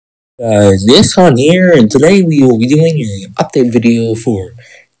This on here, and today we will be doing an update video for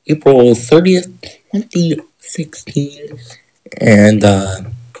April 30th, 2016. And,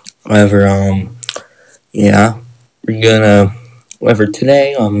 whatever, yeah, we're gonna, whatever,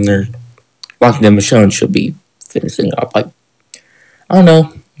 today, they're Walking Dead Michonne should be finishing up, like, I don't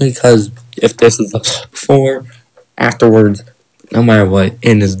know, because if this is before, afterwards, no matter what,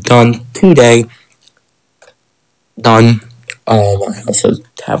 it is done today, done. I also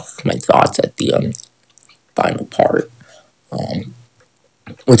have my thoughts at the final part.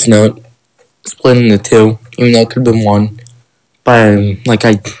 Which note, split into two, even though it could have been one. But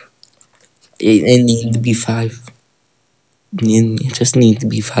it needed to be five. It just needed to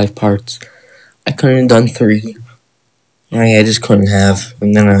be 5 parts. I couldn't have done 3. I just couldn't have,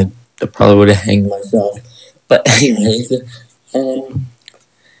 and then I probably would have hanged myself. But anyways,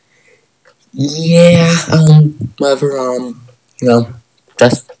 yeah, whatever,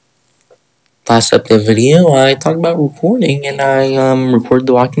 that's last update video. I talked about recording, and I recorded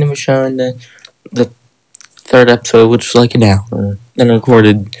the Walking Dead Michonne, the 3rd episode, which was like an hour. Then I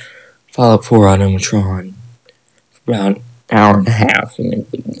recorded Fallout 4 Automatron for about an hour and a half, and then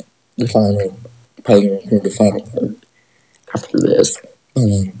the final, probably gonna record the final part after this.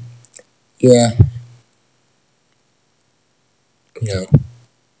 Yeah,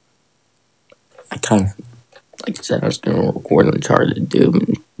 I kind of, like I said, I was going to record Uncharted, Doom,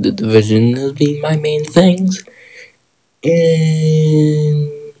 and The Division as being my main things.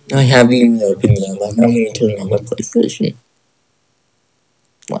 And I haven't even opened them. I haven't even turned on my PlayStation.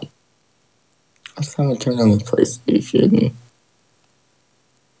 I was trying to turn on my PlayStation.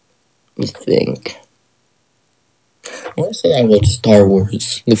 Let me think. I want to say I watched Star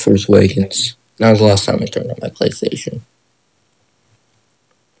Wars, The Force Awakens. That was the last time I turned on my PlayStation.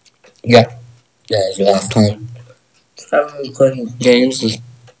 Yeah, it was the last time. I haven't been playing games,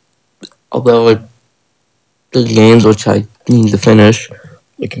 although the games which I need to finish,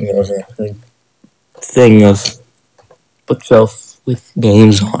 looking over the thing of bookshelf with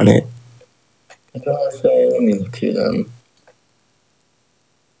games on it. I gotta say, let me look through them.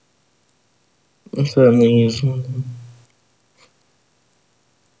 What's that these?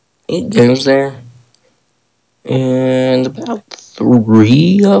 8 games there, and about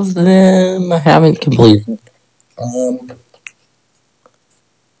 3 of them I haven't completed.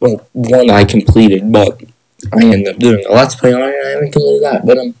 Well, one I completed, but I ended up doing a Let's Play on it, and I haven't completed that.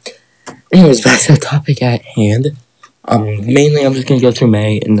 But, anyways, back to the topic at hand. Mainly I'm just gonna go through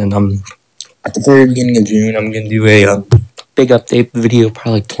May, and then, at the very beginning of June, I'm gonna do a, big update video,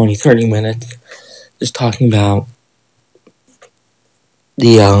 probably like 20-30 minutes, just talking about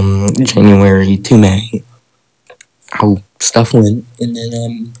the, January to May, how stuff went, and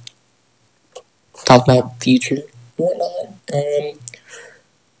then, talk about future and whatnot.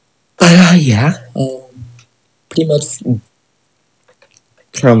 Yeah, pretty much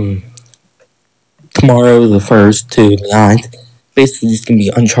from tomorrow, the 1st, to the 9th, basically just gonna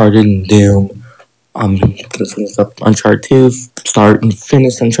be Uncharted and Doom. I'm gonna finish up Uncharted 2, start and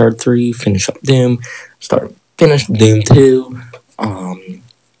finish Uncharted 3, finish up Doom, finish Doom 2.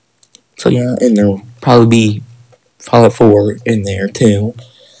 So yeah, and there'll probably be Fallout 4 in there too.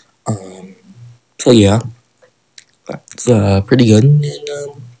 So yeah, that's pretty good.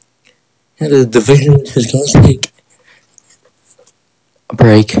 And the Division is gonna take a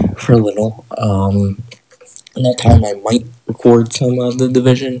break for a little. In that time, I might record some of the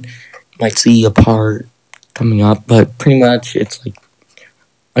Division. Might see a part coming up, but pretty much it's like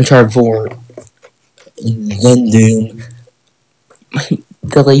Uncharted 4, and then Doom. Might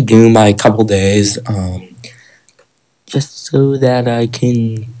delay Doom by a couple days, just so that I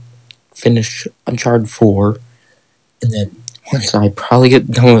can finish Uncharted 4, and then once I probably get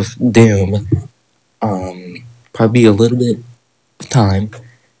done with Doom, probably a little bit of time,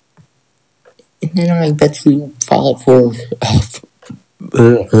 and then I bet you Fallout 4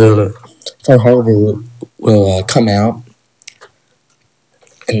 Far Harbor will come out,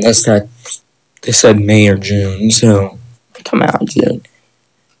 unless they said May or June, so come out in June.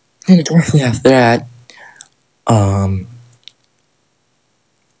 And directly after that,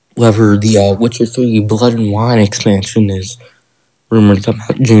 whether the Witcher 3 Blood and Wine expansion is rumored to come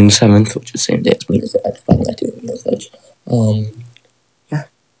out June 7th, which is the same day as me, so that's fine, I do no such. Yeah.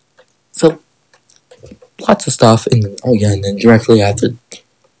 So, lots of stuff, and and then directly after,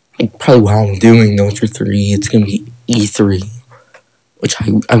 probably while I'm doing The Witcher 3, it's gonna be E3, which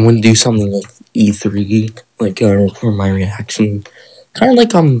I want to do something with E3, record my reaction, kind of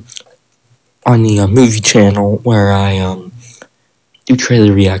like, on the movie channel, where I, do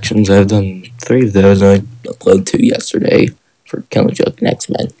trailer reactions. I've done 3 of those, and I uploaded 2 yesterday for Killing Joke and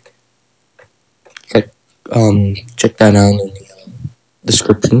X-Men. check that out in the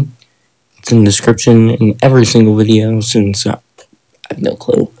description. It's in the description in every single video since I have no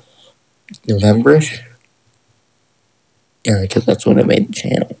clue. November-ish? Yeah, because that's when I made the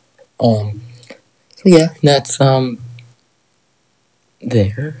channel. So yeah, that's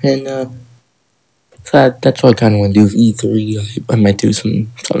there, and so that's what I kind of want to do with E3. I might do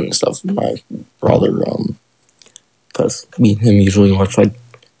some stuff with my brother, because me and him usually watch like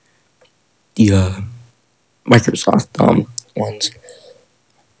the Microsoft ones.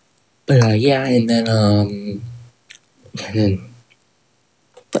 But yeah, and then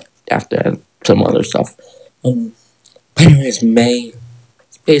after that, some other stuff. But anyways, May,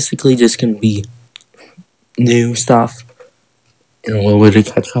 it's basically just gonna be new stuff and a little bit to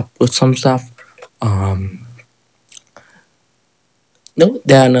catch up with some stuff. Note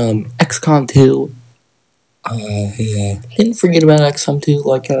that XCOM 2. Yeah, didn't forget about XCOM 2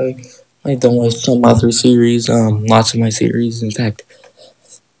 like I've done with some other series. Lots of my series. In fact,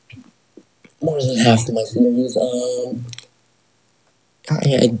 more than half of my series.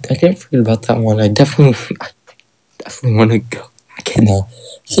 I didn't forget about that one. I definitely want to go. I can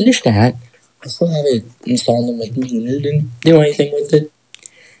finish that. I still have it installed on my computer. Didn't do anything with it.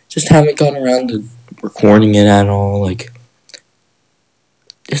 Just haven't gone around to recording it at all. Like,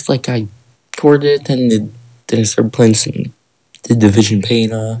 just like I recorded it and then I started playing some The Division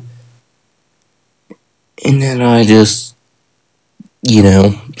Beta. And then I just,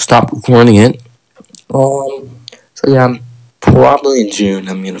 stopped recording it. So yeah, probably in June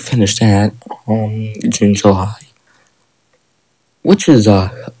I'm gonna finish that. June, July. Which is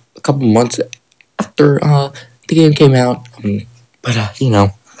a couple months after the game came out. But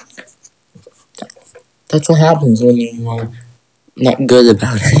that's what happens when you're not good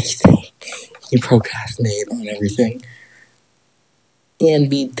about anything. You procrastinate on everything. And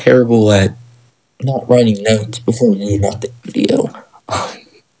be terrible at not writing notes before you leave out the video.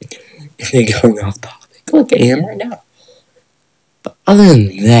 And then going off topic, like I am right now. But other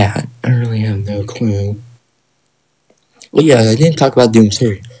than that, I really have no clue. Well, yeah, I didn't talk about Doom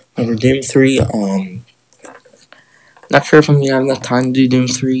 3. Remember Doom 3, not sure if I'm gonna have enough time to do Doom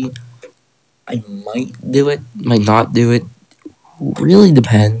 3. I might do it, might not do it. Really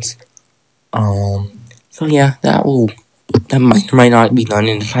depends. So yeah, that might not be done,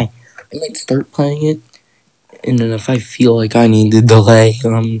 and if I might start playing it, and then if I feel like I need to delay,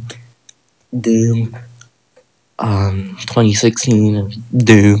 Doom, 2016, and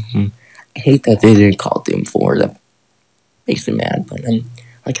Doom. I hate that they didn't call it Doom 4, that makes me mad, but I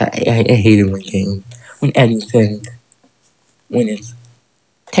hate it when it's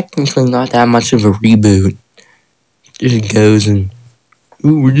technically not that much of a reboot, just goes and,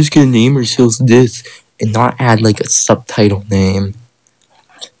 ooh, we're just gonna name ourselves this, and not add like a subtitle name.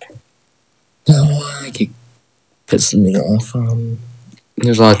 Like it pisses me off.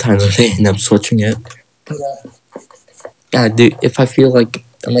 There's a lot of times where they end up switching it. But yeah, dude, if I feel like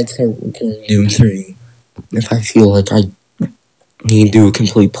I might start recording Doom 3, if I feel like I need to do a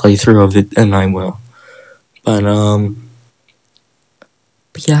complete playthrough of it, then I will. But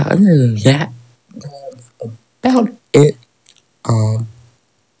yeah, other than that, that's about it.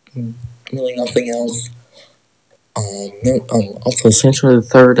 Really nothing else. Also, Saints Row the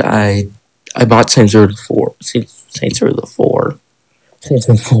Third, I bought Saints Row the 4, Saints Row the 4, Saints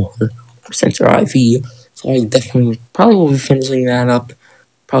Row 4, or Saints Row IV, so I definitely, probably will be finishing that up,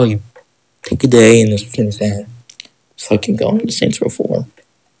 probably take a day and just finish that, so I can go into Saints Row 4,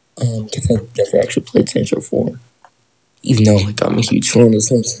 because I've never actually played Saints Row 4, even though, like, I'm a huge fan of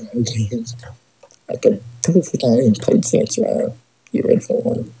Saints Row games. I could totally forgot I even played Saints Row, the original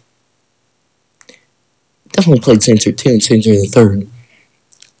one. Definitely played Saints Row 2 and Saints Row the 3rd.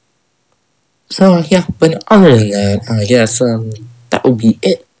 So, yeah, but other than that, I guess, that would be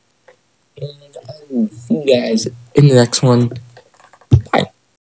it. And I will see you guys in the next one.